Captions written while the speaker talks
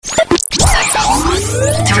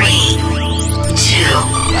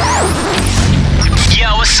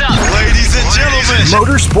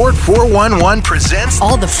Motorsport 411 presents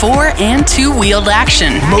all the four- and two-wheeled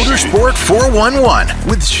action. Motorsport 411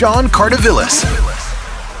 with Sean Cardavillis.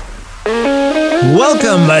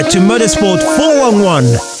 Welcome to Motorsport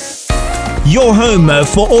 411, your home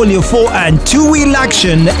for all your four- and two-wheel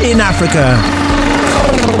action in Africa.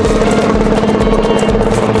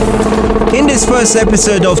 In this first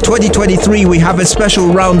episode of 2023, we have a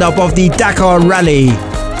special roundup of the Dakar Rally.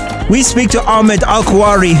 We speak to Ahmed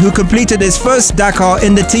Al-Kuwari, who completed his first Dakar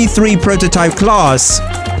in the T3 prototype class.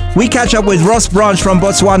 We catch up with Ross Branch from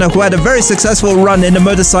Botswana, who had a very successful run in the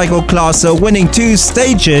motorcycle class, winning 2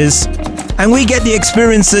 stages. And we get the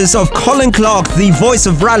experiences of Colin Clark, the voice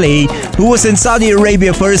of rally, who was in Saudi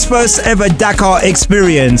Arabia for his first ever Dakar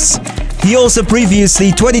experience. He also previews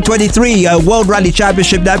the 2023 World Rally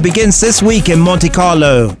Championship that begins this week in Monte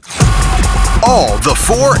Carlo. All the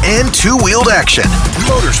four- and two-wheeled action.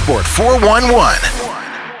 Motorsport 411.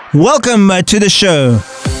 Welcome to the show.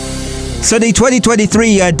 So the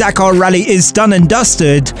 2023 Dakar Rally is done and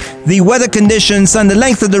dusted. The weather conditions and the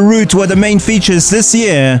length of the route were the main features this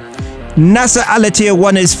year. Nasser Al-Attiyah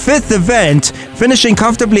won his 5th event, finishing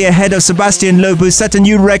comfortably ahead of Sebastian Loeb, who set a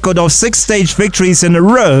new record of 6 stage victories in a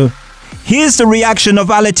row. Here's the reaction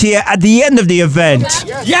of Al-Attiyah at the end of the event.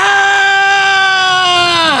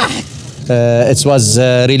 It was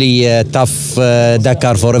really tough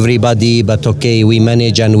Dakar for everybody, but okay, we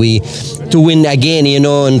manage and we to win again,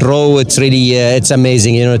 in row. It's really it's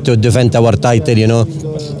amazing, to defend our title.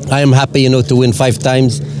 I am happy, to win 5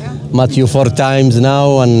 times. Matthew 4 times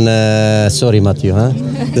now, and sorry, Matthew, huh?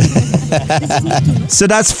 So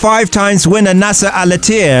that's 5 times winner Nasser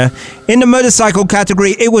Al-Attiyah. In the motorcycle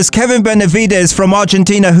category, it was Kevin Benavides from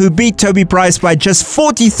Argentina who beat Toby Price by just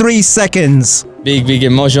 43 seconds. Big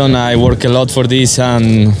emotion. I work a lot for this,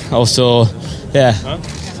 and also,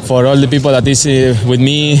 for all the people that is with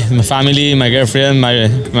me, my family, my girlfriend,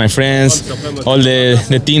 my friends, all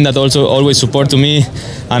the team that also always support to me,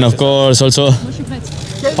 and of course also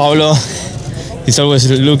Paulo. He's always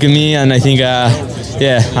looking at me, and I think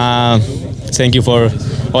thank you for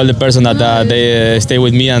all the person that they stay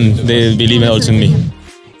with me and they believe also in me.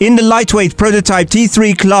 In the lightweight prototype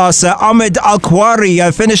T3 class, Ahmed Al-Kuwari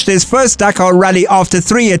finished his first Dakar Rally after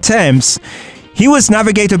 3 attempts. He was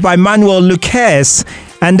navigated by Manuel Luquez,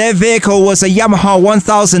 and their vehicle was a Yamaha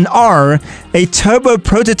 1000R, a turbo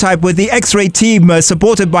prototype with the X-Ray team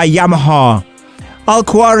supported by Yamaha.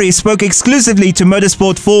 Al-Kuwari spoke exclusively to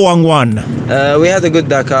Motorsport 411. We had a good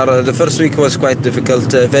Dakar. The first week was quite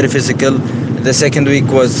difficult, very physical. The second week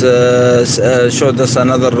was showed us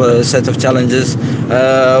another set of challenges.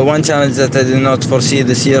 One challenge that I did not foresee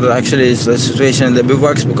this year actually is the situation in the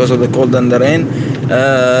bivouacs because of the cold and the rain.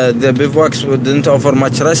 The bivouacs didn't offer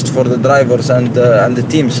much rest for the drivers and the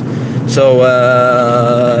teams. So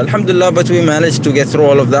alhamdulillah, but we managed to get through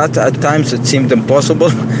all of that. At times it seemed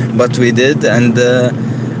impossible, but we did, and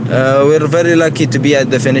we're very lucky to be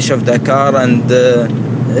at the finish of Dakar, and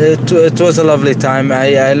it was a lovely time. I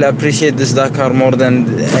appreciate this Dakar more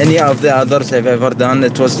than any of the others I've ever done.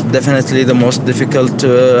 It was definitely the most difficult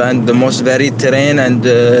and the most varied terrain, and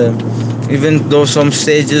even though some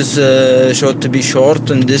stages showed to be short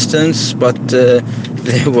in distance, but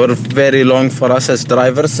they were very long for us as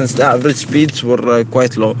drivers since the average speeds were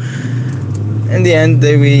quite low. In the end,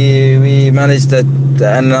 we managed that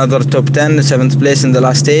another top 10, 7th place in the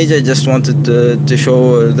last stage. I just wanted to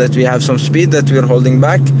show that we have some speed, that we're holding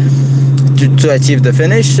back to achieve the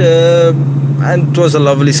finish. And it was a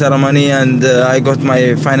lovely ceremony, and I got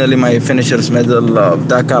finally my finisher's medal of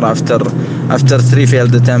Dakar after 3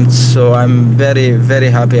 failed attempts. So I'm very, very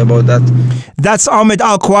happy about that. That's Ahmed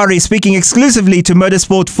Al-Kuwari speaking exclusively to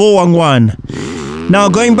Motorsport 411. Now,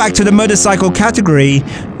 going back to the motorcycle category,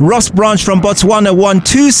 Ross Branch from Botswana won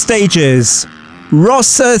 2 stages.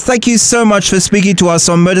 Ross, thank you so much for speaking to us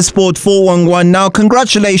on Motorsport 411. Now,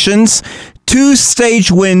 congratulations. 2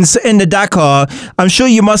 stage wins in the Dakar. I'm sure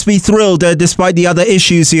you must be thrilled despite the other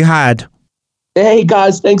issues you had. Hey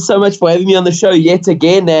guys, thanks so much for having me on the show yet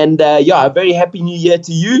again, and a very happy new year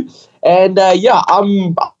to you. And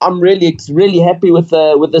I'm really happy with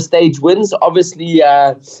the stage wins. Obviously,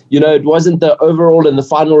 it wasn't the overall and the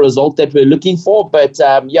final result that we're looking for, but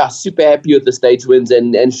super happy with the stage wins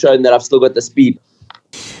and showing that I've still got the speed.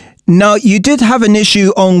 Now, you did have an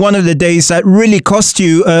issue on one of the days that really cost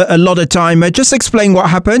you a lot of time. Just explain what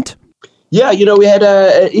happened. Yeah, we had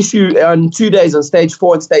an issue on 2 days, on stage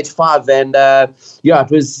 4 and stage 5, and it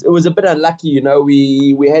was a bit unlucky.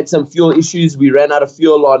 We had some fuel issues. We ran out of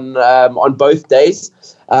fuel on both days.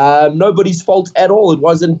 Nobody's fault at all. It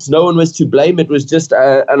wasn't. No one was to blame. It was just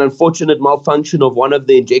an unfortunate malfunction of one of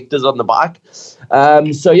the injectors on the bike. I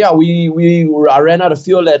ran out of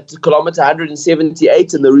fuel at kilometer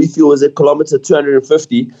 178, and the refuel was at kilometer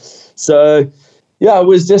 250. So, yeah, it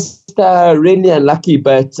was just really unlucky.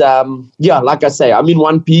 But like I say, I'm in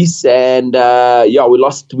one piece, and we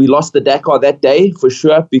lost the Dakar that day for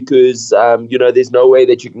sure because there's no way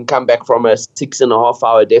that you can come back from a 6.5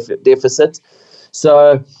 hour deficit.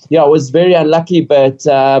 So, it was very unlucky, but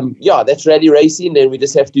that's rally racing, and we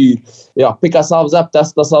just have to pick ourselves up,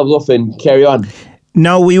 dust ourselves off, and carry on.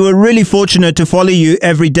 Now, we were really fortunate to follow you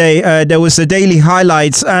every day. There was the daily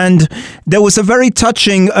highlights, and there was a very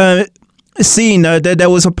touching scene. There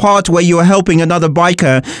was a part where you were helping another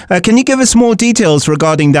biker. Can you give us more details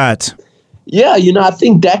regarding that? Yeah, I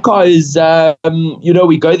think Dakar is,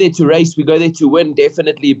 we go there to race, we go there to win,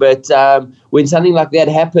 definitely. But when something like that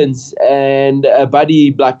happens and a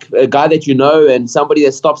buddy, like a guy that you know and somebody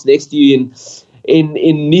that stops next to you in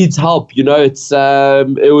needs help, I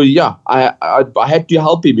had to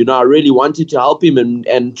help him. I really wanted to help him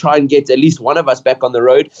and try and get at least one of us back on the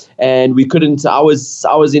road. And we couldn't. I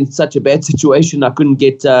was in such a bad situation. I couldn't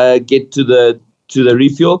get to the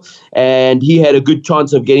refuel, and he had a good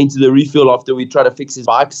chance of getting to the refuel after we tried to fix his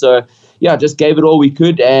bike. So just gave it all we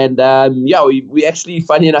could, and we actually,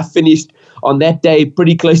 funny enough, finished on that day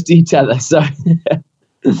pretty close to each other. So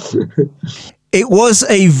it was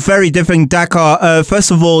a very different Dakar.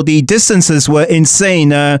 First of all, the distances were insane.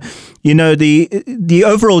 The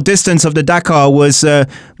overall distance of the Dakar was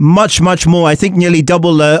much more, I think nearly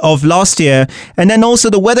double of last year. And then also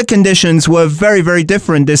the weather conditions were very, very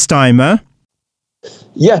different this time, huh?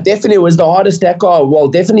 Yeah, definitely. It was the hardest Dakar. Well,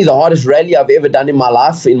 definitely the hardest rally I've ever done in my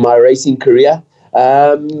life, in my racing career.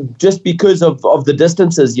 Just because of the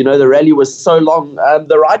distances, the rally was so long.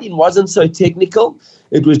 The riding wasn't so technical.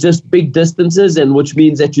 It was just big distances, and which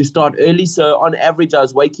means that you start early. So on average, I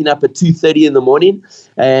was waking up at 2:30 in the morning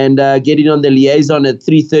and getting on the liaison at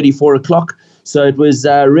 3:30, 4 o'clock. So it was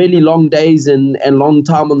really long days and long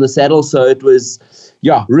time on the saddle. So it was,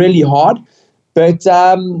 really hard. But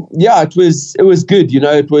it was good.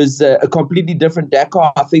 It was a completely different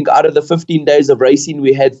Dakar. I think out of the 15 days of racing,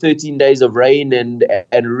 we had 13 days of rain and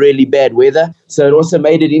really bad weather. So it also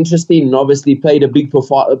made it interesting and obviously played a big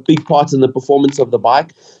part in the performance of the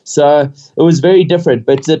bike. So it was very different,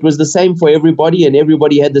 but it was the same for everybody, and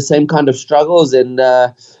everybody had the same kind of struggles. And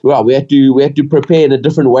we had to prepare in a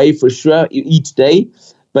different way for sure each day.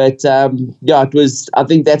 But it was. I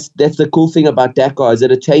think that's the cool thing about Dakar, is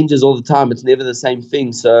that it changes all the time. It's never the same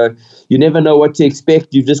thing, so you never know what to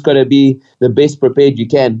expect. You've just got to be the best prepared you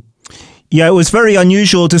can. Yeah, it was very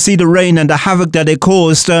unusual to see the rain and the havoc that it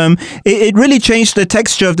caused. It really changed the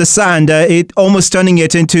texture of the sand, it almost turning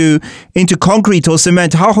it into concrete or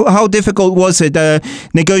cement. How difficult was it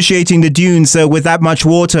negotiating the dunes with that much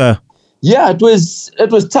water? Yeah, it was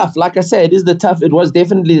tough. Like I said, it was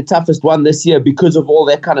definitely the toughest one this year because of all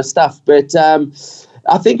that kind of stuff. But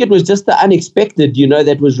I think it was just the unexpected,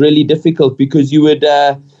 that was really difficult, because you would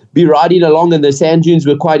be riding along and the sand dunes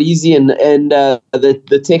were quite easy, and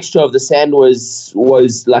the texture of the sand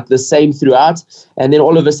was like the same throughout. And then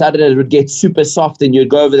all of a sudden it would get super soft, and you'd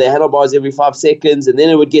go over the handlebars every 5 seconds, and then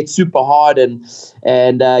it would get super hard, and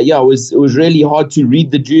it was really hard to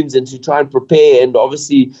read the dunes and to try and prepare. And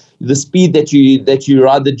obviously the speed that you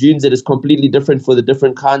ride the dunes, that is completely different for the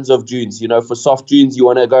different kinds of dunes. For soft dunes, you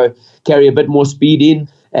want to go carry a bit more speed in.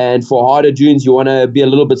 And for harder dunes, you want to be a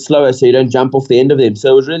little bit slower so you don't jump off the end of them.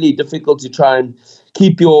 So it was really difficult to try and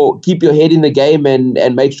keep your head in the game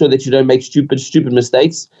and make sure that you don't make stupid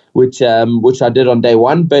mistakes, which I did on day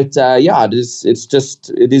one. But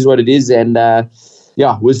it is what it is, and it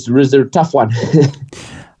was a tough one.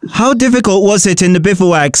 How difficult was it in the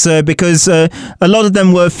bivouacs? Because a lot of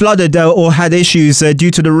them were flooded or had issues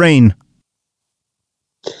due to the rain.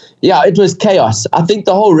 Yeah, it was chaos. I think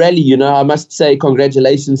the whole rally, I must say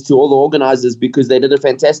congratulations to all the organizers, because they did a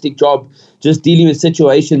fantastic job just dealing with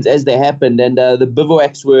situations as they happened. And the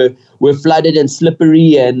bivouacs were flooded and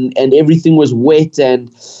slippery, and everything was wet, and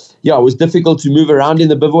it was difficult to move around in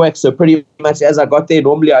the bivouac. So pretty much as I got there,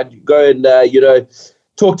 normally I'd go and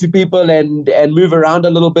talk to people and move around a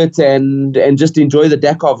little bit and just enjoy the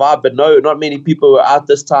Dakar vibe. But no, not many people were out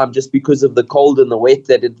this time, just because of the cold and the wet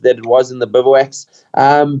that it was in the bivouacs.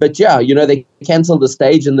 But they cancelled the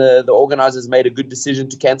stage, and the organizers made a good decision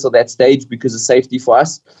to cancel that stage because of safety for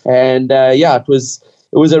us. And it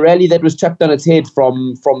was a rally that was chucked on its head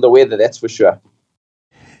from the weather, that's for sure.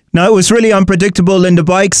 Now, it was really unpredictable in the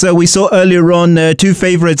bikes. We saw earlier on 2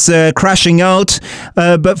 favorites crashing out.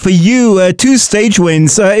 But for you, 2 stage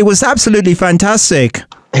wins, it was absolutely fantastic.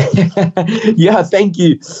 Yeah, thank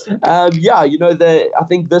you. I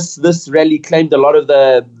think this rally claimed a lot of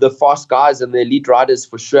the fast guys and the elite riders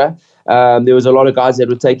for sure. There was a lot of guys that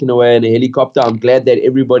were taken away in a helicopter. I'm glad that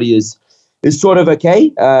everybody is sort of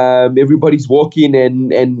okay. Everybody's walking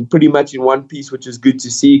and pretty much in one piece, which is good to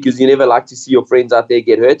see, because you never like to see your friends out there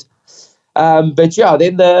get hurt. But yeah,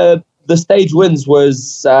 then the stage wins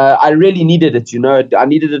was, I really needed it, I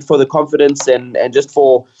needed it for the confidence and just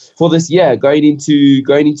for this year, going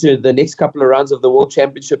into the next couple of rounds of the World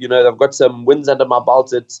Championship. I've got some wins under my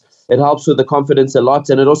belt. It helps with the confidence a lot,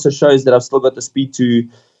 and it also shows that I've still got the speed to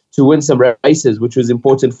win some races, which was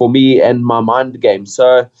important for me and my mind game.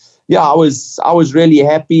 So yeah, I was really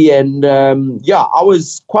happy, and I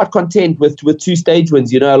was quite content with 2 stage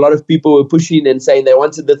wins. A lot of people were pushing and saying they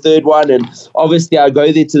wanted the third one, and obviously I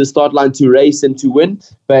go there to the start line to race and to win,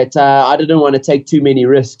 but I didn't want to take too many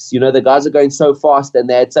risks. The guys are going so fast, and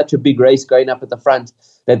they had such a big race going up at the front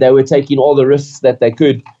that they were taking all the risks that they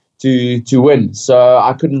could to win. So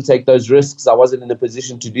I couldn't take those risks. I wasn't in a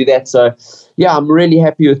position to do that. So yeah, I'm really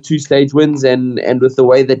happy with 2 stage wins and with the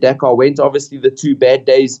way that Dakar went. Obviously, the 2 bad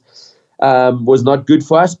days was not good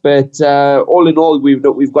for us, but all in all,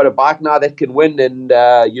 we've got a bike now that can win, and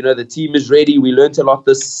the team is ready. We learnt a lot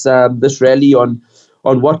this rally on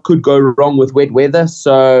what could go wrong with wet weather.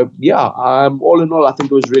 So yeah, all in all, I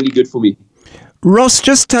think it was really good for me. Ross,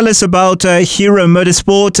 just tell us about Hero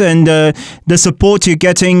Motorsport and the support you're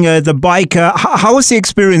getting, the bike. How was the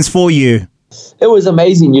experience for you? It was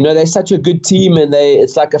amazing. They're such a good team, and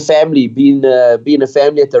it's like a family, being a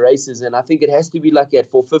family at the races. And I think it has to be like that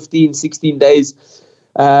for 15, 16 days.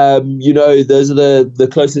 Those are the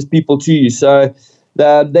closest people to you. So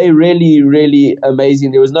they're really, really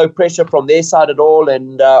amazing. There was no pressure from their side at all.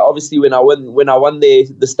 And obviously, when I won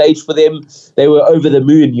the stage for them, they were over the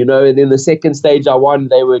moon. And then the second stage I won,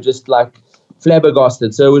 they were just like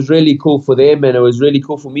flabbergasted. So it was really cool for them, and it was really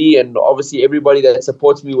cool for me, and obviously everybody that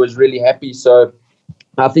supports me was really happy. So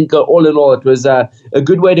I think all in all, it was a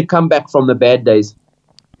good way to come back from the bad days.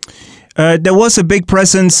 There was a big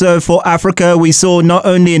presence for Africa. We saw not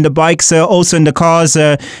only in the bikes, also in the cars,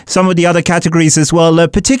 some of the other categories as well,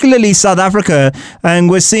 particularly South Africa. And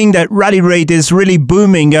we're seeing that Rally Raid is really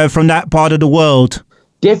booming from that part of the world.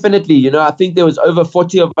 Definitely. I think there was over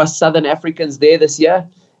 40 of us Southern Africans there this year.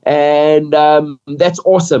 And that's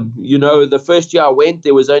awesome. The first year I went,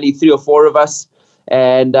 there was only 3 or 4 of us,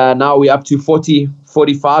 and now we're up to 40,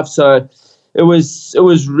 45. So it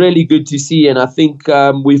was really good to see, and I think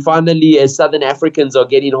we finally, as Southern Africans, are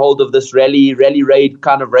getting hold of this rally raid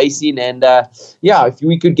kind of racing. And if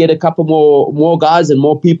we could get a couple more guys and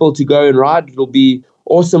more people to go and ride, it'll be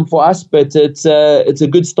awesome for us. But it's a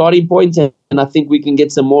good starting point, and I think we can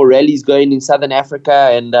get some more rallies going in Southern Africa,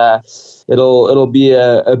 and it'll be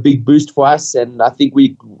a big boost for us. And I think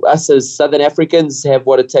us as Southern Africans have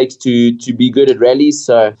what it takes to be good at rallies.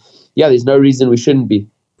 So yeah, there's no reason we shouldn't be.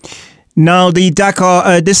 Now, the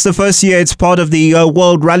Dakar, this is the first year it's part of the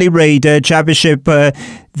World Rally Raid Championship, the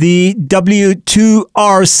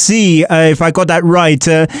W2RC, if I got that right.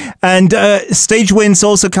 And stage wins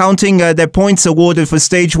also counting their points awarded for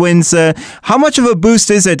stage wins. How much of a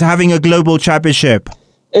boost is it having a global championship?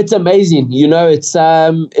 It's amazing.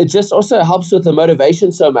 It just also helps with the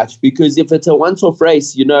motivation so much, because if it's a once-off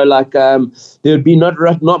race, there would be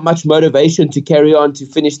not much motivation to carry on to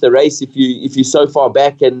finish the race if you're so far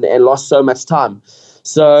back and lost so much time.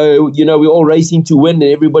 So, we're all racing to win,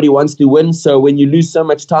 and everybody wants to win. So when you lose so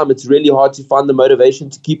much time, it's really hard to find the motivation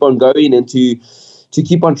to keep on going and to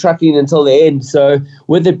keep on trucking until the end. So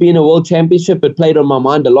with it being a world championship, it played on my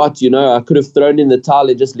mind a lot. I could have thrown in the towel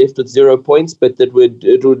and just left with 0 points, but it would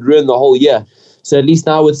ruin the whole year. So at least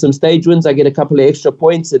now with some stage wins, I get a couple of extra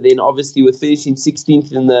points, and then obviously with finishing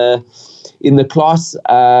 16th in the class,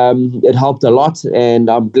 it helped a lot, and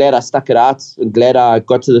I'm glad I stuck it out and glad I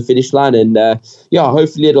got to the finish line. And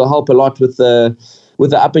hopefully it'll help a lot with the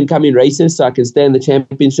up and coming races, so I can stay in the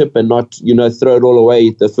championship and not throw it all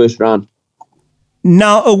away the first round.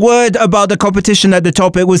 Now, a word about the competition at the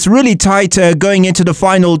top. It was really tight going into the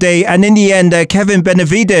final day, and in the end, Kevin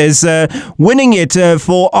Benavides winning it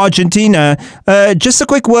for Argentina. Just a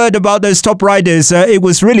quick word about those top riders. It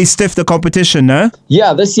was really stiff, the competition, huh?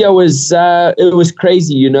 Yeah, this year was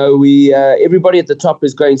crazy. Everybody at the top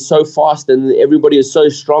is going so fast, and everybody is so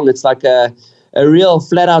strong. It's like a real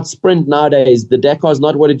flat-out sprint nowadays. The Dakar is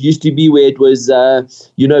not what it used to be, where it was,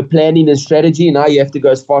 planning and strategy. Now you have to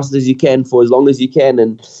go as fast as you can for as long as you can,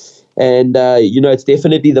 and it's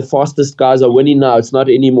definitely the fastest guys are winning now. It's not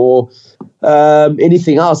anymore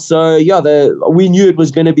anything else. So yeah, we knew it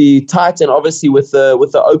was going to be tight, and obviously with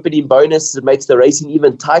the opening bonus, it makes the racing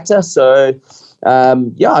even tighter. So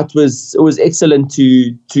it was excellent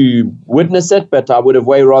to witness it, but I would have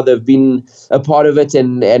way rather have been a part of it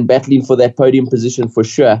and battling for that podium position for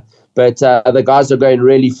sure. But the guys are going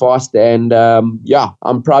really fast, and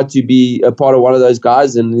I'm proud to be a part of one of those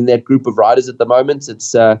guys and in that group of riders at the moment.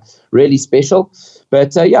 It's really special.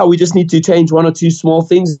 But we just need to change one or two small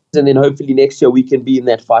things, and then hopefully next year we can be in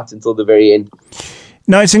that fight until the very end.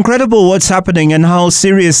 Now, it's incredible what's happening and how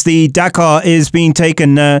serious the Dakar is being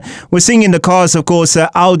taken. We're seeing in the cars, of course,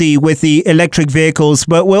 Audi with the electric vehicles,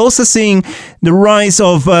 but we're also seeing the rise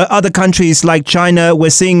of other countries like China. We're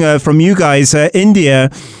seeing from you guys, India.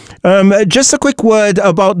 Just a quick word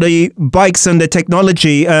about the bikes and the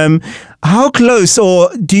technology. How close, or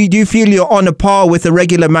do you feel you're on a par with the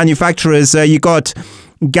regular manufacturers? You got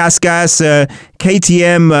Gas,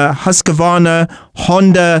 KTM, Husqvarna,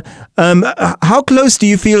 Honda. How close do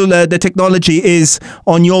you feel the technology is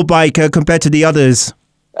on your bike compared to the others?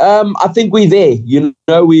 I think we're there.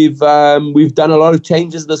 We've done a lot of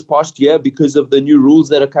changes this past year because of the new rules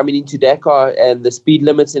that are coming into Dakar and the speed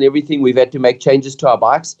limits and everything. We've had to make changes to our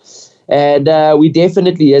bikes. And we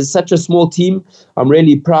definitely, as such a small team, I'm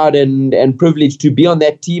really proud and privileged to be on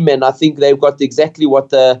that team. And I think they've got exactly what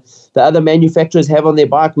the other manufacturers have on their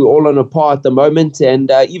bike. We're all on a par at the moment. And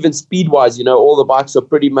even speed-wise, all the bikes are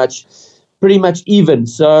pretty much even.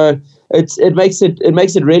 So it makes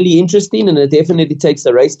it really interesting, and it definitely takes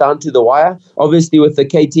the race down to the wire. Obviously, with the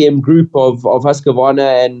KTM group of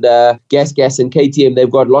Husqvarna and Gas and KTM,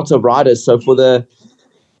 they've got lots of riders. So for the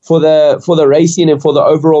racing and for the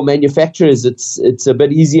overall manufacturers, it's a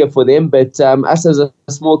bit easier for them. But us as a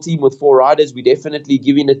small team with 4 riders, we're definitely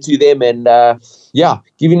giving it to them and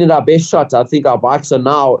giving it our best shot. I think our bikes are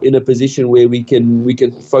now in a position where we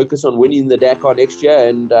can focus on winning the Dakar next year,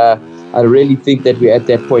 and I really think that we're at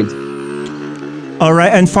that point. All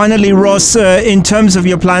right, and finally, Ross, in terms of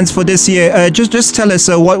your plans for this year, just tell us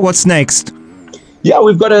what's next. Yeah,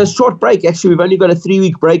 we've got a short break. Actually, we've only got a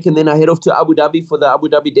 3-week break, and then I head off to Abu Dhabi for the Abu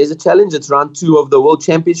Dhabi Desert Challenge. It's round 2 of the World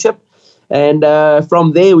Championship. And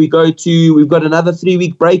from there, we've got another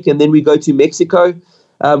 3-week break, and then we go to Mexico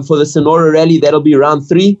for the Sonora Rally. That'll be round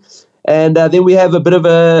 3. And then we have a bit of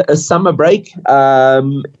a summer break.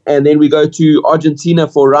 And then we go to Argentina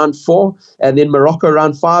for round 4, and then Morocco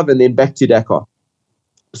round 5, and then back to Dakar.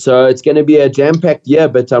 So it's going to be a jam-packed year,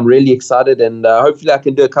 but I'm really excited, and hopefully I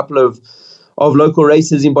can do a couple of local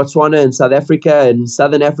races in Botswana and South Africa and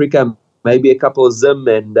Southern Africa, maybe a couple of Zim,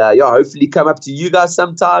 and hopefully come up to you guys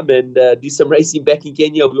sometime and do some racing back in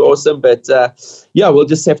Kenya. It'll be awesome, but we'll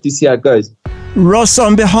just have to see how it goes. Ross,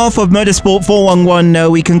 on behalf of Motorsport 411,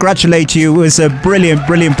 we congratulate you. It was a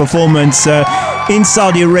brilliant performance in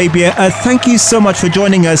Saudi Arabia. Thank you so much for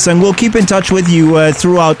joining us, and we'll keep in touch with you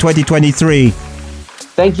throughout 2023.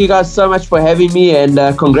 Thank you guys so much for having me, and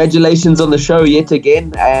congratulations on the show yet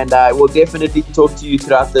again, and I will definitely talk to you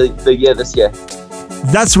throughout the year this year.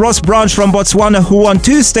 That's Ross Branch from Botswana, who won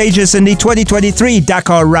 2 stages in the 2023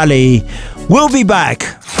 Dakar Rally. We'll be back.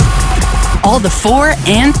 All the 4-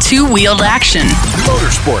 and 2-wheeled action.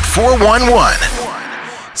 Motorsport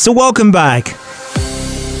 411. So welcome back.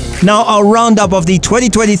 Now our roundup of the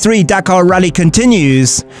 2023 Dakar Rally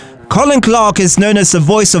continues. Colin Clark is known as the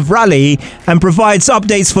voice of rally and provides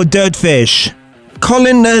updates for Dirtfish.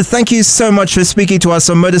 Colin, thank you so much for speaking to us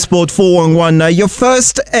on Motorsport 411. Your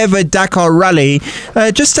first ever Dakar Rally.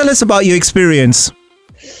 Just tell us about your experience.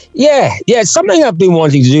 Yeah, it's something I've been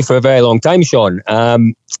wanting to do for a very long time, Sean.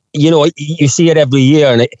 You see it every year,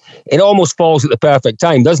 and it almost falls at the perfect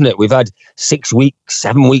time, doesn't it? We've had 6 weeks,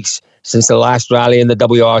 7 weeks since the last rally in the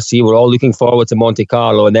WRC. We're all looking forward to Monte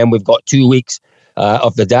Carlo, and then we've got 2 weeks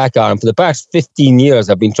of the Dakar. And for the past 15 years,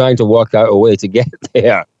 I've been trying to work out a way to get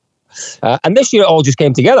there. And this year it all just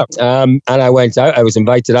came together. And I went out. I was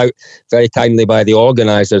invited out very kindly by the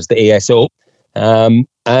organisers, the ASO.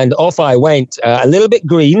 And off I went, a little bit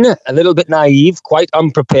green, a little bit naive, quite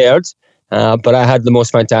unprepared. But I had the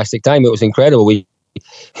most fantastic time. It was incredible. We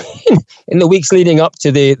in the weeks leading up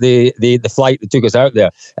to the flight that took us out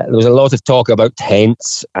there was a lot of talk about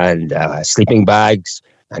tents and sleeping bags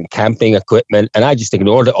and camping equipment, and I just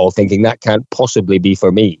ignored it all, thinking that can't possibly be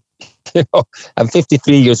for me. I'm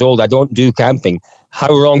 53 years old. I don't do camping.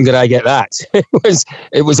 How wrong did I get that?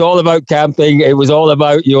 It was all about camping. It was all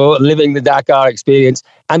about living the Dakar experience,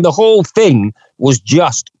 and the whole thing was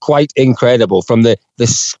just quite incredible. From the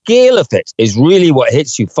scale of it is really what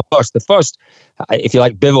hits you first. The first, if you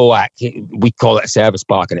like, bivouac, we call it a service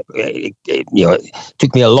park, and it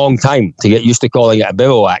took me a long time to get used to calling it a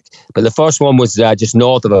bivouac. But the first one was just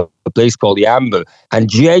north of a place called Yambu, and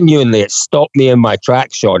genuinely it stopped me in my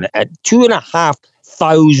tracks, Sean. At 2.5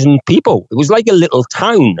 100,000 people. It was like a little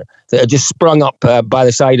town that had just sprung up by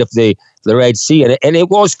the side of the Red Sea. And it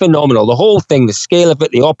was phenomenal. The whole thing, the scale of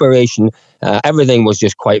it, the operation, everything was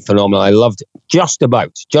just quite phenomenal. I loved just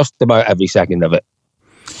about every second of it.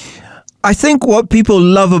 I think what people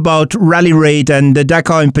love about Rally Raid and the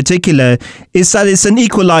Dakar in particular is that it's an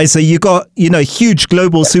equalizer. You got, huge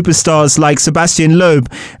global superstars like Sébastien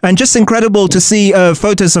Loeb, and just incredible to see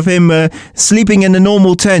photos of him sleeping in a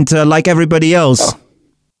normal tent like everybody else.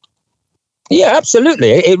 Yeah, absolutely.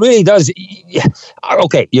 It really does.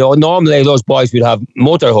 Okay, normally those boys would have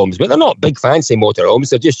motorhomes, but they're not big fancy motorhomes.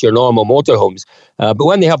 They're just your normal motorhomes. But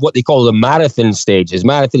when they have what they call the marathon stages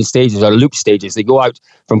are loop stages. They go out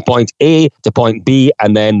from point A to point B,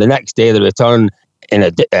 and then the next day they return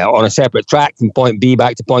on a separate track from point B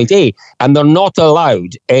back to point A. And they're not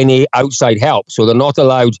allowed any outside help. So they're not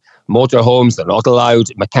allowed motorhomes, they're not allowed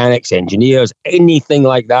mechanics, engineers, anything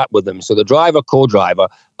like that with them. So the driver, co-driver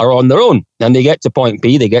are on their own. And they get to point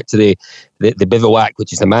B, they get to the bivouac,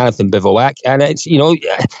 which is the marathon bivouac. And it's,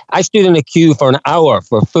 I stood in a queue for an hour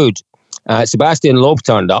for food. Sébastien Loeb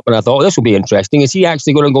turned up and I thought, this will be interesting. Is he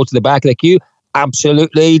actually going to go to the back of the queue?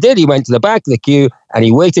 Absolutely he did. He went to the back of the queue and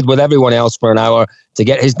he waited with everyone else for an hour to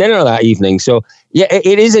get his dinner that evening. So yeah,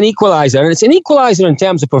 it is an equalizer, and it's an equalizer in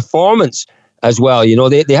terms of performance as well.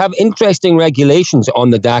 They have interesting regulations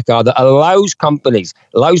on the Dakar that allows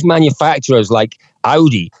manufacturers like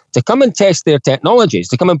Audi to come and test their technologies,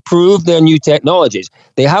 to come and prove their new technologies.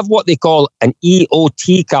 They have what they call an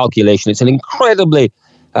EOT calculation. It's an incredibly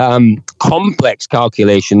complex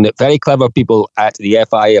calculation that very clever people at the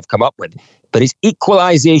FIA have come up with, but it's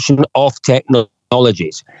equalization of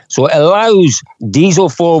technologies. So it allows diesel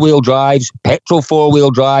four-wheel drives, petrol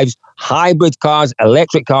four-wheel drives, hybrid cars,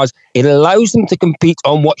 electric cars. It allows them to compete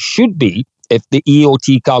on what should be, if the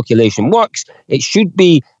EOT calculation works, it should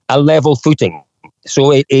be a level footing.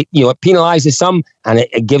 So it penalises some and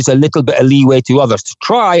it gives a little bit of leeway to others to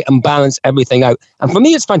try and balance everything out. And for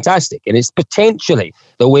me, it's fantastic. And it's potentially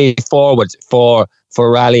the way forward for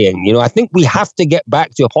rallying. I think we have to get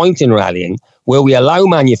back to a point in rallying where we allow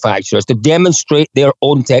manufacturers to demonstrate their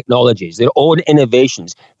own technologies, their own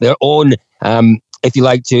innovations, their own, if you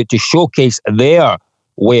like, to showcase their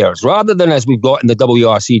wares, rather than as we've got in the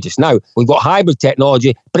WRC just now. We've got hybrid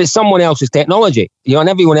technology, but it's someone else's technology, and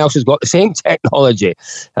everyone else has got the same technology.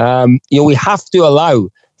 We have to allow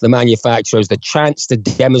the manufacturers the chance to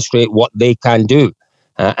demonstrate what they can do.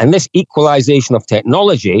 And this equalization of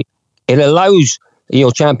technology, it allows,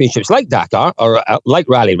 championships like Dakar or like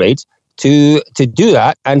Rally Raid to do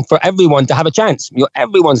that, and for everyone to have a chance.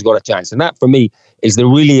 Everyone's got a chance. And that, for me, is the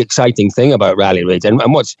really exciting thing about Rally Raid. And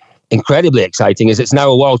what's incredibly exciting is it's now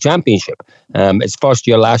a world championship. It's first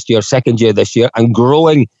year last year, second year this year, and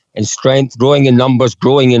growing in strength, growing in numbers,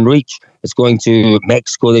 growing in reach. It's going to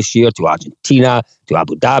Mexico this year, to Argentina, to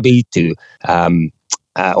Abu Dhabi, to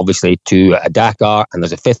obviously to Dakar, and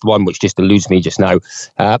there's a fifth one which just eludes me just now.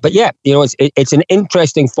 But yeah, it's an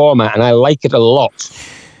interesting format, and I like it a lot.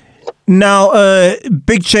 Now,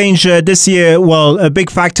 big change this year. Well, a big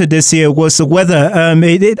factor this year was the weather.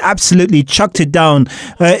 It absolutely chucked it down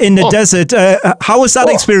in the desert. How was that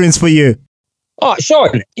experience for you? Oh,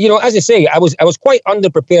 Sean, as I say, I was quite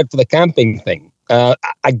underprepared for the camping thing.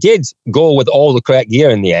 I did go with all the correct gear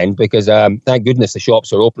in the end because, thank goodness, the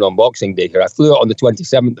shops are open on Boxing Day here. I flew out on the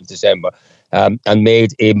 27th of December and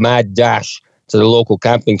made a mad dash to the local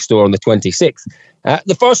camping store on the 26th.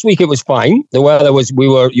 The first week it was fine. The weather was, we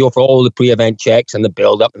were, for all the pre-event checks and the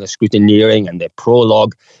build-up and the scrutineering and the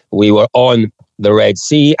prologue, we were on the Red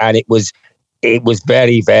Sea, and it was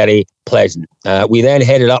very, very pleasant. We then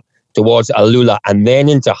headed up towards Alula and then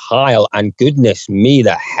into Hail, and goodness me,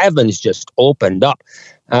 the heavens just opened up.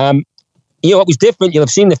 It was different. You'll have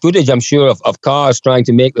seen the footage, I'm sure, of cars trying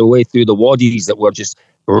to make their way through the wadis that were just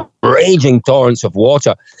raging torrents of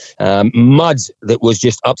water, mud that was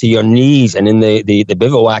just up to your knees, and in the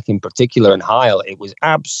bivouac in particular in Hail, it was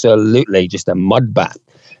absolutely just a mud bath.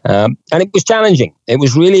 And it was challenging. It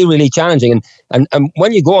was really, really challenging. And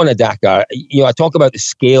when you go on a Dakar, I talk about the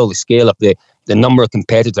scale of the number of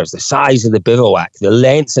competitors, the size of the bivouac, the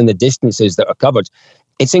lengths and the distances that are covered.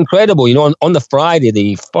 It's incredible. On the Friday,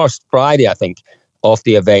 the first Friday, I think, of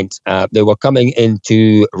the event, they were coming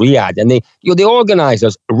into Riyadh, and the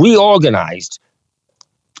organisers reorganised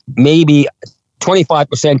maybe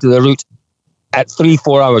 25% of the route at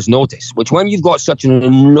 3-4 hours notice, which, when you've got such an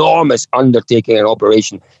enormous undertaking and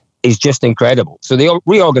operation, is just incredible. So they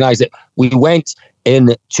reorganised it. We went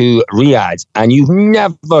into Riyadh, and you've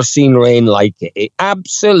never seen rain like it. It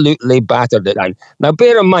absolutely battered it down. Now,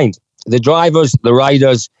 bear in mind, the drivers, the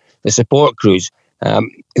riders, the support crews,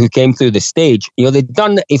 who came through the stage. They'd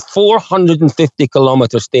done a 450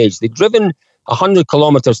 kilometre stage. They'd driven 100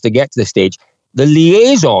 kilometres to get to the stage. The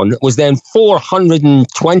liaison was then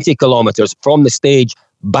 420 kilometres from the stage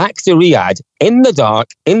back to Riyadh in the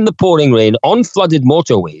dark, in the pouring rain, on flooded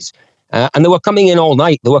motorways. And they were coming in all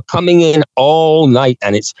night.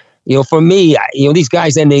 And it's, for me, these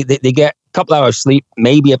guys then they get a couple hours sleep,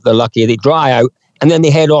 maybe if they're lucky, they dry out, and then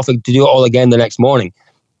they head off to do it all again the next morning.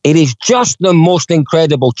 It is just the most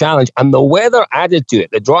incredible challenge. And the weather added to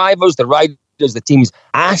it. The drivers, the riders, the teams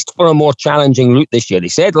asked for a more challenging route this year. They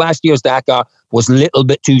said last year's Dakar was a little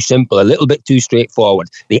bit too simple, a little bit too straightforward.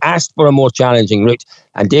 They asked for a more challenging route.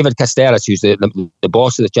 And David Castellas, who's the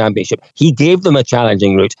boss of the championship, he gave them a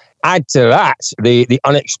challenging route. Add to that the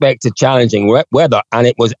unexpected challenging weather, and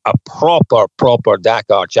it was a proper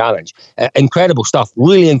Dakar challenge. Incredible stuff,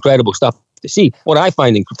 really incredible stuff to see. What I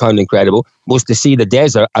found incredible was to see the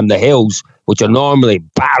desert and the hills, which are normally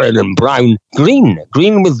barren and brown, green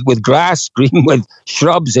with grass, green with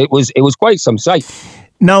shrubs. It was quite some sight.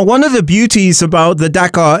 Now, one of the beauties about the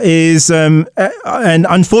Dakar is, and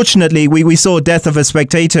unfortunately, we saw death of a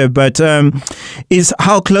spectator, but is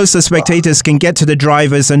how close the spectators can get to the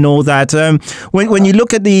drivers and all that. When you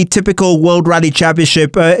look at the typical World Rally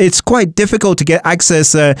Championship, it's quite difficult to get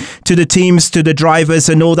access to the teams, to the drivers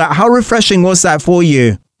and all that. How refreshing was that for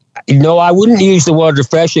you? No, I wouldn't use the word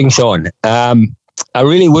refreshing, Sean. I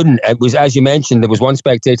really wouldn't. It was, as you mentioned, there was one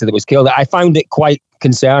spectator that was killed. I found it quite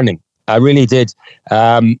concerning. I really did.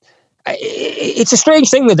 It's a strange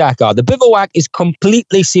thing, the Dakar. The bivouac is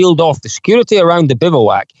completely sealed off. The security around the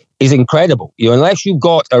bivouac is incredible. Unless you've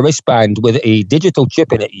got a wristband with a digital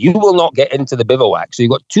chip in it, you will not get into the bivouac. So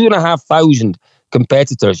you've got 2,500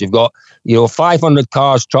 competitors. You've got 500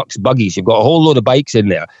 cars, trucks, buggies. You've got a whole load of bikes in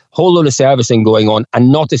there, a whole load of servicing going on,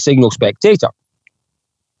 and not a single spectator.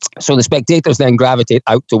 So the spectators then gravitate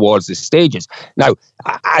out towards the stages. Now,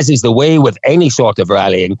 as is the way with any sort of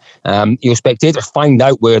rallying, spectators find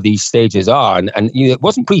out where these stages are. And it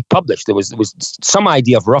wasn't pre-published. There was some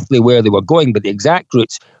idea of roughly where they were going, but the exact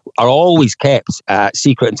routes are always kept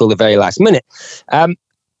secret until the very last minute. The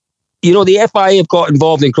FIA have got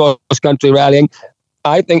involved in cross-country rallying.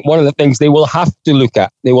 I think one of the things they will have to look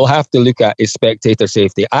at is spectator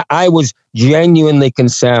safety. I was genuinely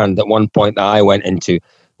concerned at one point that I went into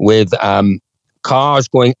with cars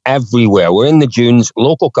going everywhere. We're in the dunes,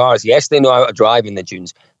 local cars. Yes, they know how to drive in the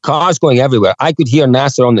dunes. Cars going everywhere. I could hear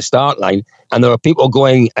Nasser on the start line, and there were people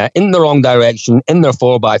going in the wrong direction, in their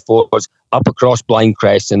 4x4s, up across blind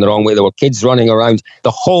crests in the wrong way. There were kids running around. The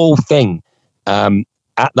whole thing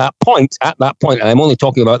at that point, and I'm only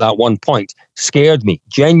talking about that one point, scared me,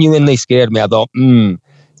 genuinely scared me. I thought,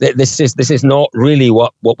 this is not really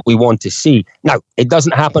what we want to see. Now, it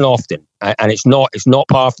doesn't happen often, and it's not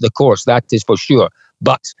part of the course, that is for sure.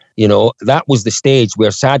 But, that was the stage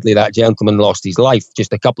where sadly that gentleman lost his life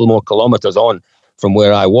just a couple more kilometres on from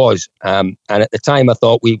where I was. And at the time I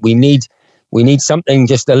thought we need something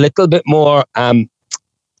just a little bit more, a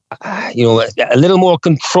little more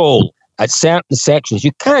control at certain sections.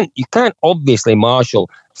 You can't obviously marshal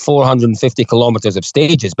 450 kilometres of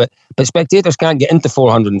stages, but spectators can't get into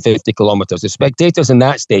 450 kilometres. The spectators in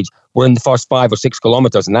that stage were in the first 5 or 6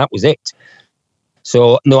 kilometres, and that was it.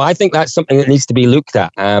 So, no, I think that's something that needs to be looked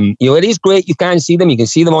at. It is great. You can see them. You can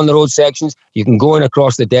see them on the road sections. You can go in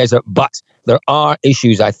across the desert, but there are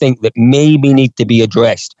issues, I think, that maybe need to be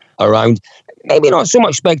addressed around maybe not so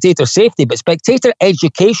much spectator safety, but spectator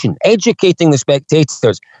education, educating the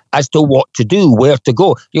spectators as to what to do, where to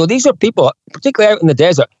go. These are people, particularly out in the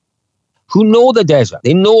desert, who know the desert.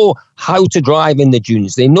 They know how to drive in the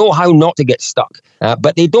dunes. They know how not to get stuck.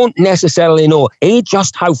 But they don't necessarily know, A,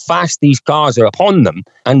 just how fast these cars are upon them,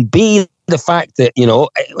 and B, the fact that,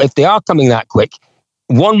 if they are coming that quick,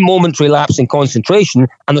 one momentary lapse in concentration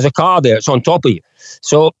and there's a car there, it's on top of you.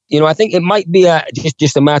 So, I think it might be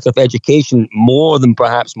just a matter of education more than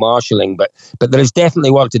perhaps marshalling, but there is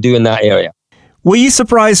definitely work to do in that area. Were you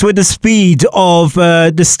surprised with the speed of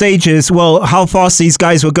the stages? Well, how fast these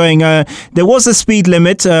guys were going? There was a speed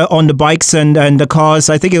limit on the bikes and the cars.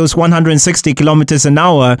 I think it was 160 kilometers an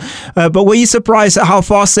hour. But were you surprised at how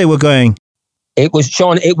fast they were going? It was,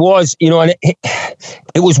 Sean, it was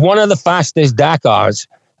one of the fastest Dakars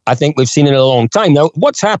I think we've seen in a long time. Now,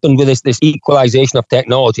 what's happened with this equalization of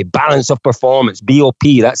technology, balance of performance, BOP,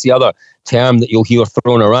 that's the other term that you'll hear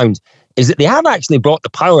thrown around, is that they have actually brought the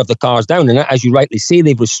power of the cars down. And as you rightly say,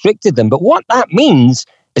 they've restricted them. But what that means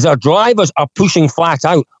is our drivers are pushing flat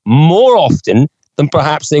out more often than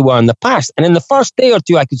perhaps they were in the past. And in the first day or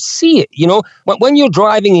two, I could see it. When you're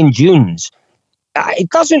driving in dunes, it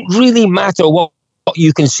doesn't really matter what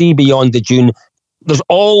you can see beyond the dune. there's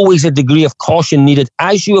always a degree of caution needed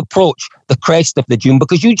as you approach the crest of the dune,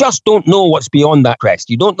 because you just don't know what's beyond that crest.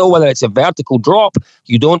 You don't know whether it's a vertical drop.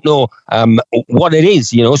 You don't know what it is,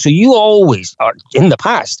 So you always, or in the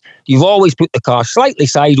past, you've always put the car slightly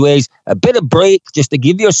sideways, a bit of brake just to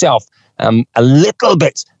give yourself a little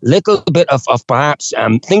bit of perhaps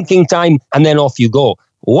thinking time, and then off you go.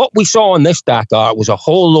 What we saw on this Dakar was a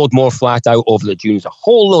whole load more flat out over the dunes, a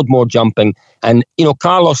whole load more jumping. And,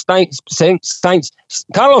 Carlos Sainz's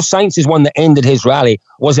one that ended his rally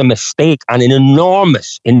was a mistake, and an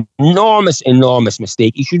enormous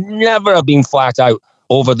mistake. He should never have been flat out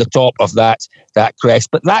over the top of that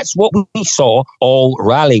crest. But that's what we saw all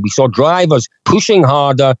rally. We saw drivers pushing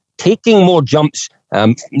harder, taking more jumps,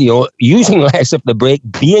 using less of the brake,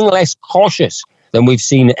 being less cautious than we've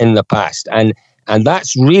seen in the past. And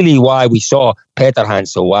that's really why we saw Peter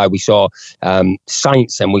Hansel, why we saw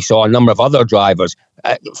Sainz, and we saw a number of other drivers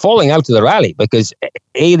falling out of the rally, because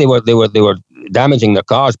they were damaging their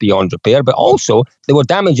cars beyond repair, but also they were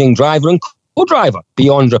damaging driver and co-driver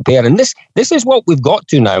beyond repair. And this is what we've got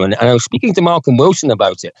to now. And I was speaking to Malcolm Wilson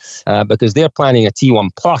about it, because they're planning a T1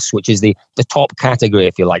 Plus, which is the top category,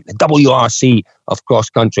 if you like, the WRC of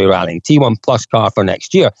cross-country rallying, T1 Plus car for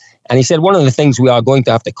next year. And he said one of the things we are going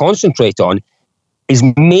to have to concentrate on is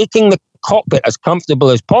making the cockpit as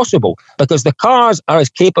comfortable as possible, because the cars are as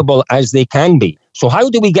capable as they can be. So how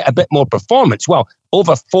do we get a bit more performance? Well,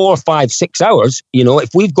 over 4, 5, 6 hours, if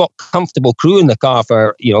we've got comfortable crew in the car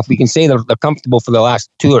for, if we can say they're comfortable for the last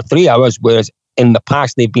 2 or 3 hours, whereas in the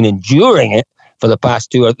past they've been enduring it for the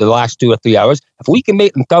last 2 or 3 hours, if we can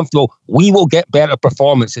make them comfortable, we will get better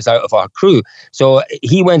performances out of our crew. So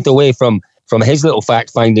he went away from his little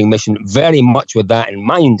fact-finding mission very much with that in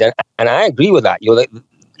mind. And I agree with that.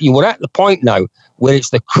 We're at the point now where it's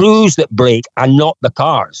the crews that break and not the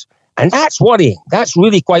cars. And that's worrying. That's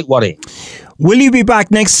really quite worrying. Will you be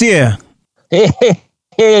back next year?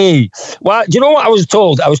 Hey. Well, do you know what I was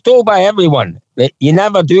told? I was told by everyone that you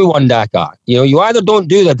never do one Dakar. You either don't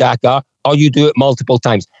do the Dakar or you do it multiple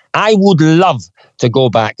times. I would love to go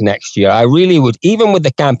back next year. I really would, even with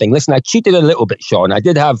the camping. Listen, I cheated a little bit, Sean. I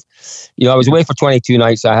did have, I was away for 22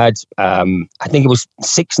 nights. I had, I think it was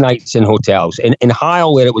 6 nights in hotels. In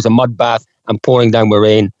Heil, where it was a mud bath and pouring down with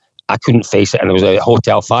rain, I couldn't face it. And there was a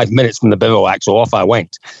hotel 5 minutes from the bivouac, so off I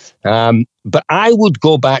went. But I would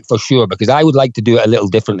go back for sure, because I would like to do it a little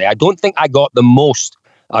differently. I don't think I got the most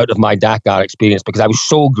out of my Dakar experience because I was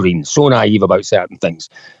so green, so naive about certain things.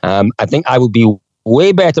 I think I would be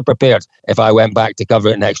way better prepared if I went back to cover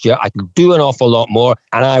it next year. I could do an awful lot more,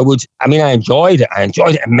 and I enjoyed it. I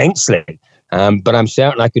enjoyed it immensely. But I'm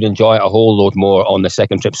certain I could enjoy it a whole load more on the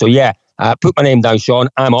second trip. So yeah, put my name down, Sean.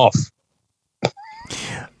 I'm off.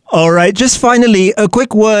 All right. Just finally, a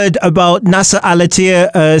quick word about Nasser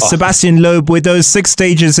Al-Attiyah, Sebastian Loeb, with those 6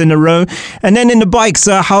 stages in a row. And then in the bikes,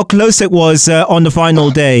 how close it was on the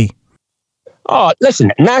final day. Oh,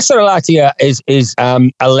 listen, Nasser Al-Attiyah is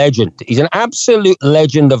a legend. He's an absolute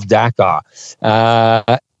legend of Dakar.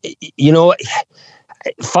 5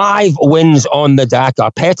 wins on the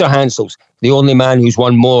Dakar. Peter Hansel's the only man who's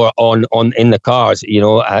won more on in the cars.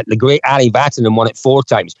 The great Ari Vatanen won it 4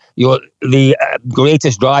 times. The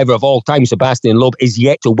greatest driver of all time, Sebastian Loeb, is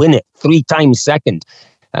yet to win it 3 times second.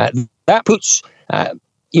 That puts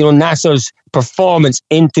Nasser's performance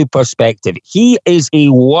into perspective. He is a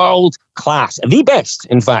world-class, the best,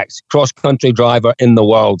 in fact, cross-country driver in the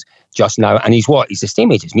world just now. And he's the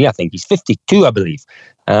same age as me, I think. He's 52, I believe.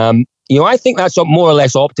 I think that's more or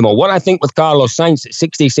less optimal. What I think with Carlos Sainz at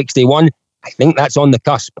 60, 61, I think that's on the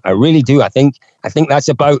cusp. I really do. I think that's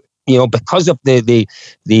about, because of the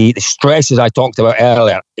stresses I talked about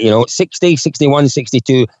earlier, 60, 61,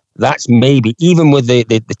 62, that's maybe, even with the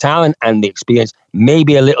talent and the experience,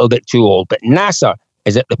 maybe a little bit too old. But Nasser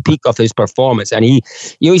is at the peak of his performance, and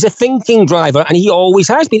he's a thinking driver, and he always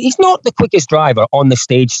has been. He's not the quickest driver on the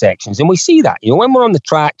stage sections, and we see that. When we're on the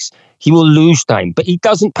tracks, he will lose time, but he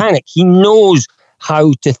doesn't panic. He knows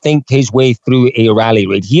how to think his way through a rally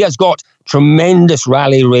raid. He has got tremendous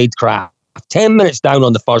rally raid craft. 10 minutes down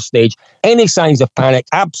on the first stage, any signs of panic?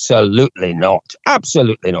 Absolutely not.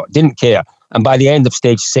 Absolutely not. Didn't care. And by the end of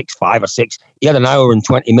stage 6, 5 or 6, he had an hour and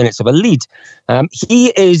 20 minutes of a lead.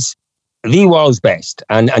 He is the world's best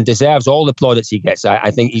and deserves all the plaudits he gets.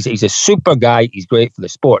 I think he's a super guy. He's great for the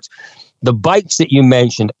sport. The bikes that you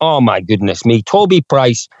mentioned, oh my goodness me, Toby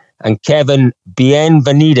Price and Kevin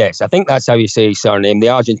Bienvenides, I think that's how you say his surname, the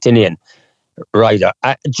Argentinian rider.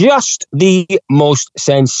 Just the most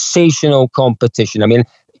sensational competition. I mean,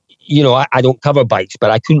 I don't cover bikes,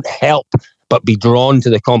 but I couldn't help but be drawn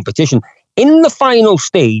to the competition. in the final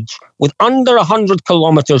stage with under 100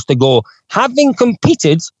 kilometres to go, having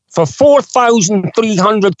competed for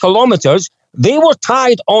 4,300 kilometres, they were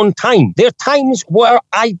tied on time. Their times were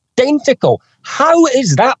identical. How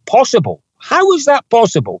is that possible? How is that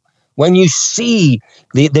possible when you see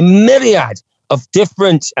the myriad of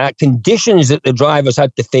different conditions that the drivers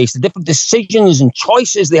had to face, the different decisions and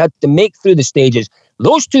choices they had to make through the stages?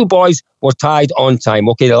 Those two boys were tied on time.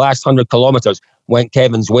 Okay, the last 100 kilometres went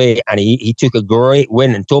Kevin's way and he took a great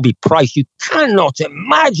win. And Toby Price, you cannot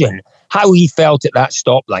imagine how he felt at that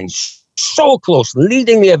stop line. So close,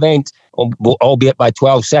 leading the event, albeit by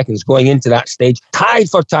 12 seconds, going into that stage, tied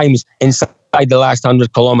for times inside the last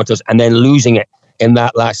 100 kilometres and then losing it in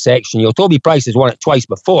that last section. Toby Price has won it twice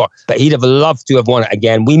before, but he'd have loved to have won it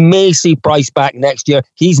again. We may see Price back next year.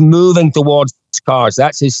 He's moving towards cars.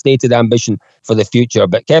 That's his stated ambition for the future.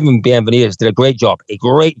 But Kevin Bienvenidos did a great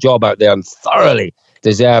job out there, and thoroughly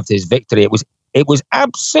deserved his victory. It was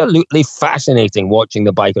absolutely fascinating watching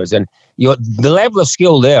the bikers, and the level of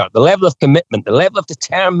skill there, the level of commitment, the level of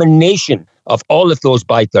determination of all of those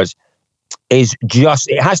bikers is just,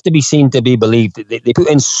 it has to be seen to be believed. They put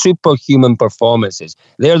in superhuman performances.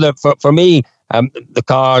 They're for me, the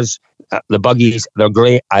cars, the buggies, they're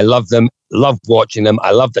great. I love them, love watching them.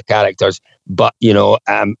 I love the characters, but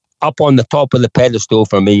up on the top of the pedestal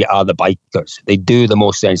for me are the bikers. They do the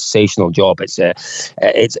most sensational job. It's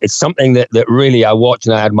something that really I watch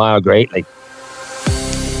and I admire greatly.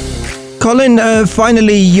 Colin,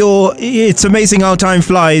 finally, it's amazing how time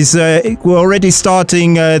flies. We're already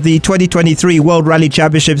starting the 2023 World Rally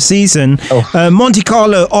Championship season. Monte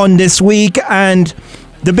Carlo on this week, and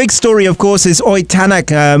the big story, of course, is Ott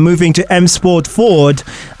Tänak moving to M Sport Ford.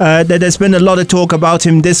 There's been a lot of talk about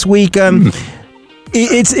him this week.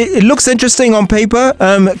 It looks interesting on paper.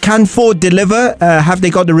 Can Ford deliver? Have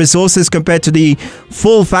they got the resources compared to the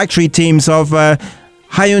full factory teams of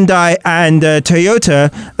Hyundai and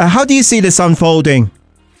Toyota? How do you see this unfolding?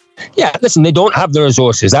 Yeah, listen, they don't have the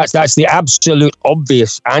resources. That's the absolute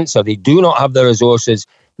obvious answer. They do not have the resources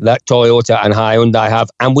that Toyota and Hyundai have.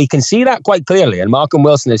 And we can see that quite clearly. And Malcolm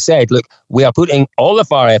Wilson has said, look, we are putting all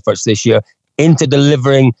of our efforts this year into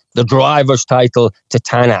delivering the driver's title to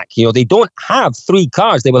Tänak. They don't have 3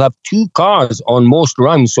 cars. They will have 2 cars on most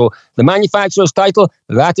rounds. So the manufacturer's title,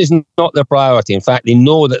 that is not their priority. In fact, they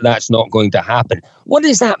know that that's not going to happen. What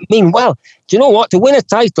does that mean? Well, do you know what? To win a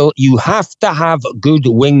title, you have to have good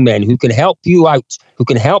wingmen who can help you out,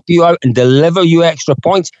 and deliver you extra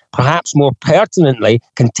points. Perhaps more pertinently,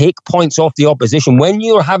 can take points off the opposition when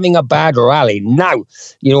you're having a bad rally. Now,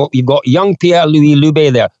 you've got young Pierre-Louis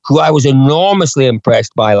Loubet there, who I was enormously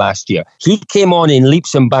impressed by last year. He came on in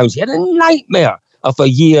leaps and bounds. He had a nightmare of a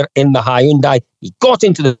year in the Hyundai. He got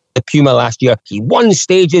into the Puma last year. He won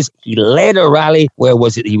stages. He led a rally. Where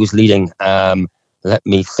was it he was leading? Let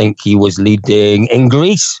me think. He was leading in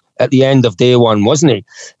Greece at the end of day one, wasn't he?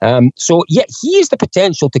 So, yeah, he has the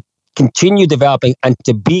potential to continue developing and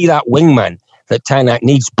to be that wingman that Tänak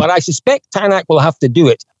needs. But I suspect Tänak will have to do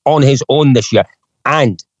it on his own this year.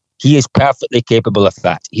 And he is perfectly capable of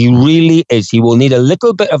that. He really is. He will need a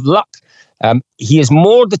little bit of luck. He is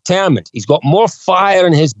more determined. He's got more fire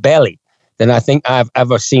in his belly than I think I've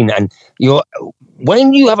ever seen. And,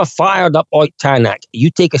 when you have a fired up Ott Tänak,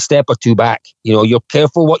 you take a step or two back. You're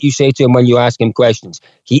careful what you say to him when you ask him questions.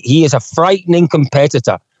 He is a frightening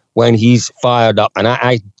competitor when he's fired up. And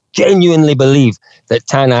I genuinely believe that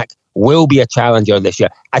Tänak will be a challenger this year.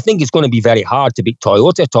 I think it's going to be very hard to beat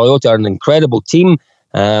Toyota. Toyota are an incredible team.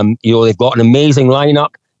 They've got an amazing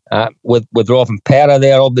lineup with Robin Pera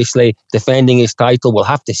there, obviously defending his title. We'll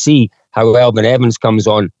have to see how Elvin Evans comes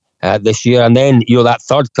on this year. And then, that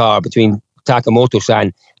third car between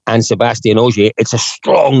Takamoto-san and Sebastian Ogier, it's a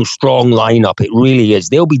strong, strong lineup. It really is.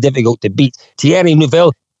 They'll be difficult to beat. Thierry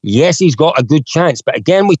Neuville, yes, he's got a good chance. But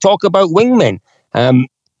again, we talk about wingmen.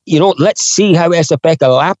 Let's see how Esa-Pekka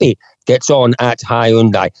Lappi gets on at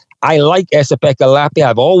Hyundai. I like Esa-Pekka Lappi.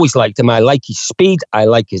 I've always liked him. I like his speed. I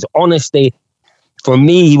like his honesty. For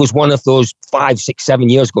me, he was one of those 5, 6, 7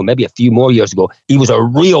 years ago, maybe a few more years ago. He was a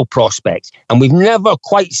real prospect. And we've never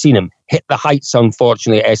quite seen him hit the heights,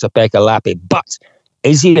 unfortunately, Esa-Pekka Lappi. But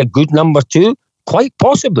is he a good number 2? Quite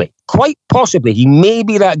possibly. Quite possibly. He may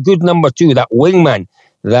be that good number 2, that wingman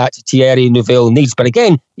that Thierry Neuville needs. But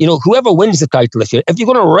again, whoever wins the title this year, if you're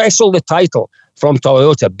going to wrestle the title from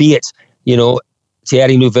Toyota, be it,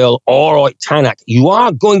 Thierry Neuville or Ott Tänak, you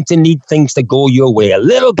are going to need things to go your way. A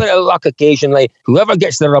little bit of luck occasionally. Whoever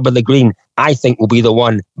gets the rub of the green, I think, will be the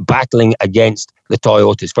one battling against the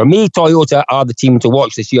Toyotas. For me, Toyota are the team to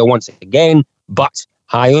watch this year once again, but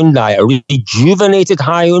Hyundai, a rejuvenated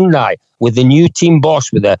Hyundai with the new team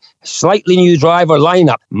boss, with a slightly new driver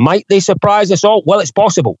lineup. Might they surprise us all? Well, it's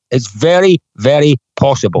possible. It's very, very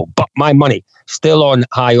possible. But my money still on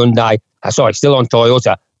Hyundai. Still on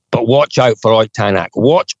Toyota. But watch out for Ott Tanak.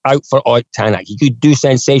 Watch out for Ott Tanak. He could do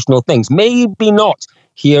sensational things. Maybe not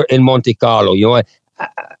here in Monte Carlo. You know,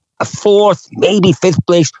 a fourth, maybe fifth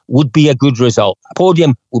place would be a good result. A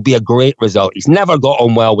podium would be a great result. He's never got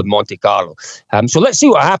on well with Monte Carlo. So let's see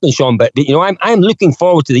what happens, Sean. But you know, I'm looking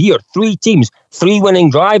forward to the year. 3 teams, 3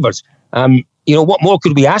 winning drivers. You know, what more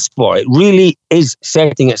could we ask for? It really is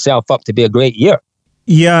setting itself up to be a great year.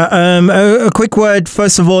 Yeah, a quick word,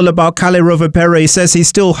 first of all, about Kalle Rovanperä. He says he's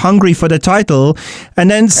still hungry for the title. And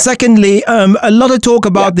then secondly, a lot of talk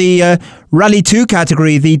about the Rally 2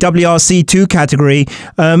 category, the WRC 2 category.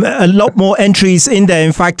 A lot more entries in there.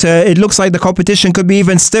 In fact, it looks like the competition could be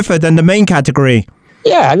even stiffer than the main category.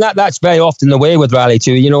 Yeah, and that's very often the way with Rally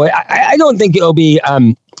 2. You know, I don't think it'll be...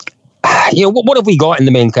 you know, what have we got in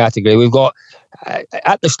the main category? We've got,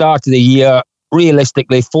 at the start of the year,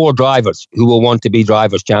 realistically, 4 drivers who will want to be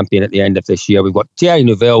drivers champion at the end of this year. We've got Thierry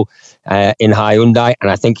Neuville in Hyundai, and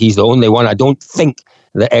I think he's the only one. I don't think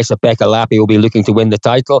that Esa-Pekka Lappi will be looking to win the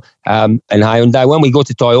title in Hyundai. When we go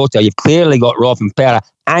to Toyota, you've clearly got Rovanperä,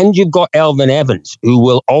 and you've got Elfyn Evans, who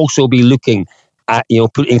will also be looking at, you know,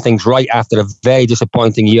 putting things right after a very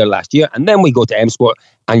disappointing year last year. And then we go to M Sport,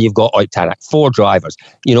 and you've got Ott Tanak, 4 drivers.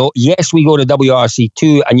 You know, yes, we go to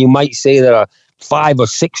WRC2, and you might say there are 5 or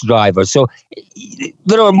 6 drivers. So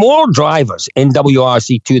there are more drivers in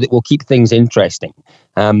WRC2 that will keep things interesting,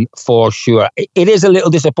 for sure. It is a little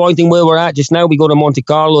disappointing where we're at just now. We go to Monte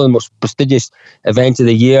Carlo, the most prestigious event of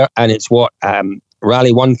the year, and it's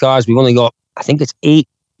Rally 1 cars. We've only got, I think it's 8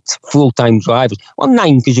 full-time drivers. Well,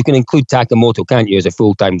 9, because you can include Takamoto, can't you, as a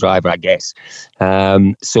full-time driver, I guess.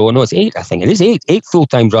 So, no, it's 8, I think. It is 8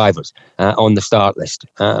 full-time drivers on the start list.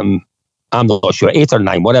 I'm not sure, 8 or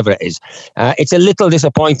 9, whatever it is. It's a little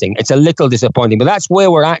disappointing. But that's where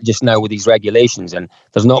we're at just now with these regulations, and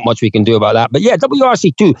there's not much we can do about that. But yeah,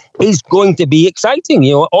 WRC2 is going to be exciting.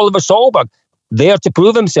 You know, Oliver Solberg, there to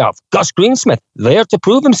prove himself. Gus Greensmith, there to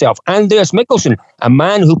prove himself. Andreas Mikkelsen, a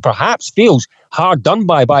man who perhaps feels hard done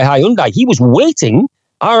by Hyundai. He was waiting,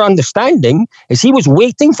 our understanding is he was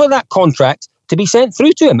waiting for that contract to be sent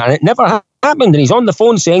through to him, and it never happened. And he's on the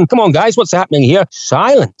phone saying, come on, guys, what's happening here?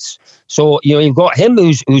 Silence. So, you know, you've got him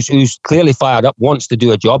who's clearly fired up, wants to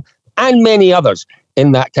do a job, and many others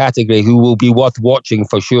in that category who will be worth watching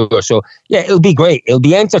for sure. So, yeah, it'll be great. It'll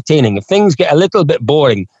be entertaining. If things get a little bit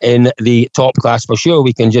boring in the top class, for sure,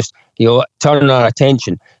 we can just, you know, turn our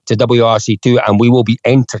attention to WRC2 and we will be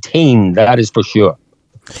entertained. That is for sure.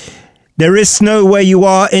 There is snow where you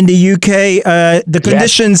are in the UK. The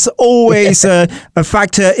conditions always a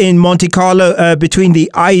factor in Monte Carlo, between the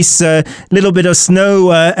ice, little bit of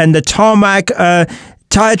snow and the tarmac.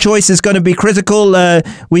 Tire choice is going to be critical.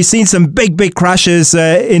 We've seen some big crashes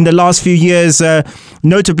in the last few years,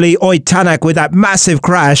 notably Ott Tanak with that massive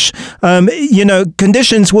crash. You know,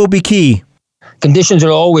 conditions will be key. Conditions are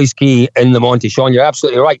always key in the Monte, Sean. You're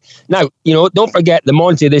absolutely right. Now, you know, don't forget the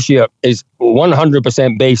Monte this year is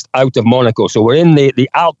 100% based out of Monaco. So we're in the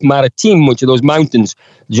Alpes Maritimes, which are those mountains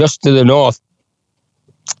just to the north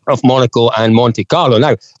of Monaco and Monte Carlo.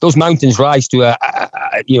 Now, those mountains rise to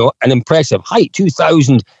an impressive height,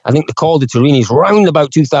 2,000. I think the Col de Turini is round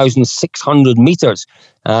about 2,600 meters.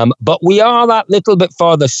 But we are that little bit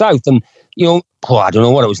further south, and you know, I don't know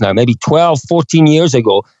what it was now, maybe 12, 14 years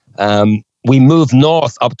ago. We moved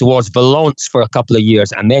north up towards Valence for a couple of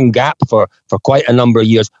years, and then Gap for quite a number of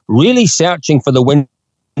years, really searching for the winter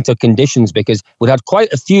conditions, because we'd had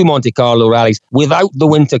quite a few Monte Carlo rallies without the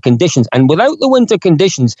winter conditions. And without the winter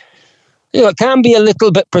conditions, you know, it can be a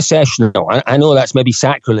little bit processional. I know that's maybe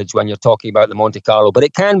sacrilege when you're talking about the Monte Carlo, but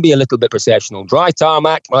it can be a little bit processional. Dry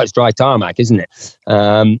tarmac, well, it's dry tarmac, isn't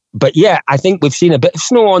it? But yeah, I think we've seen a bit of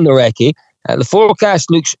snow on the recce. The forecast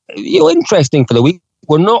looks, you know, interesting for the week.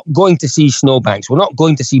 We're not going to see snowbanks. We're not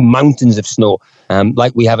going to see mountains of snow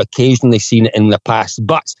like we have occasionally seen in the past.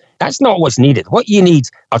 But that's not what's needed. What you need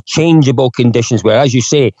are changeable conditions where, as you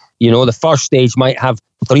say, you know, the first stage might have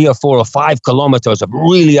 3 or 4 or 5 kilometers of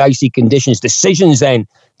really icy conditions. Decisions then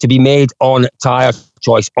to be made on tyre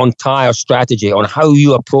choice, on tyre strategy, on how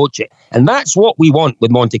you approach it. And that's what we want with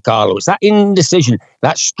Monte Carlo. It's that indecision,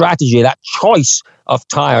 that strategy, that choice of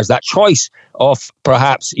tyres, that choice of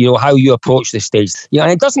perhaps, you know, how you approach this stage. Yeah,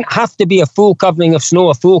 and it doesn't have to be a full covering of snow,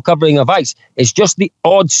 a full covering of ice. It's just the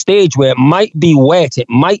odd stage where it might be wet, it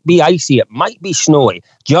might be icy, it might be snowy,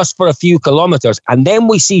 just for a few kilometers. And then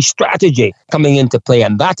we see strategy coming into play.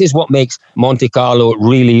 And that is what makes Monte Carlo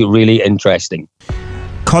really, really interesting.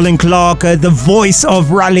 Colin Clark, the voice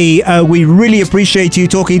of rally. We really appreciate you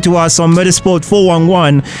talking to us on Motorsport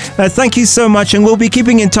 411. Thank you so much, and we'll be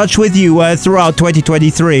keeping in touch with you throughout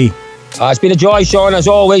 2023. It's been a joy, Sean, as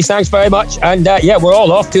always. Thanks very much. And we're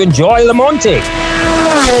all off to enjoy Le Monte.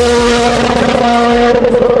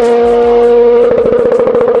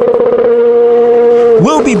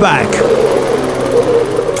 We'll be back.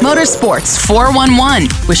 Motorsports 411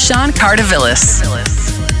 with Sean Cardavillis.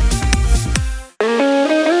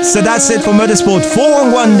 So that's it for Motorsport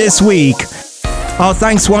 411 this week. Our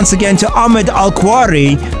thanks once again to Ahmed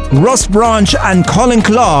Al-Kuwari, Ross Branch and Colin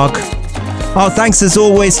Clark. Our thanks as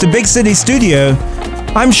always to Big City Studio.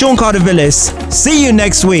 I'm Sean Cardavillis. See you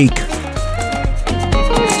next week.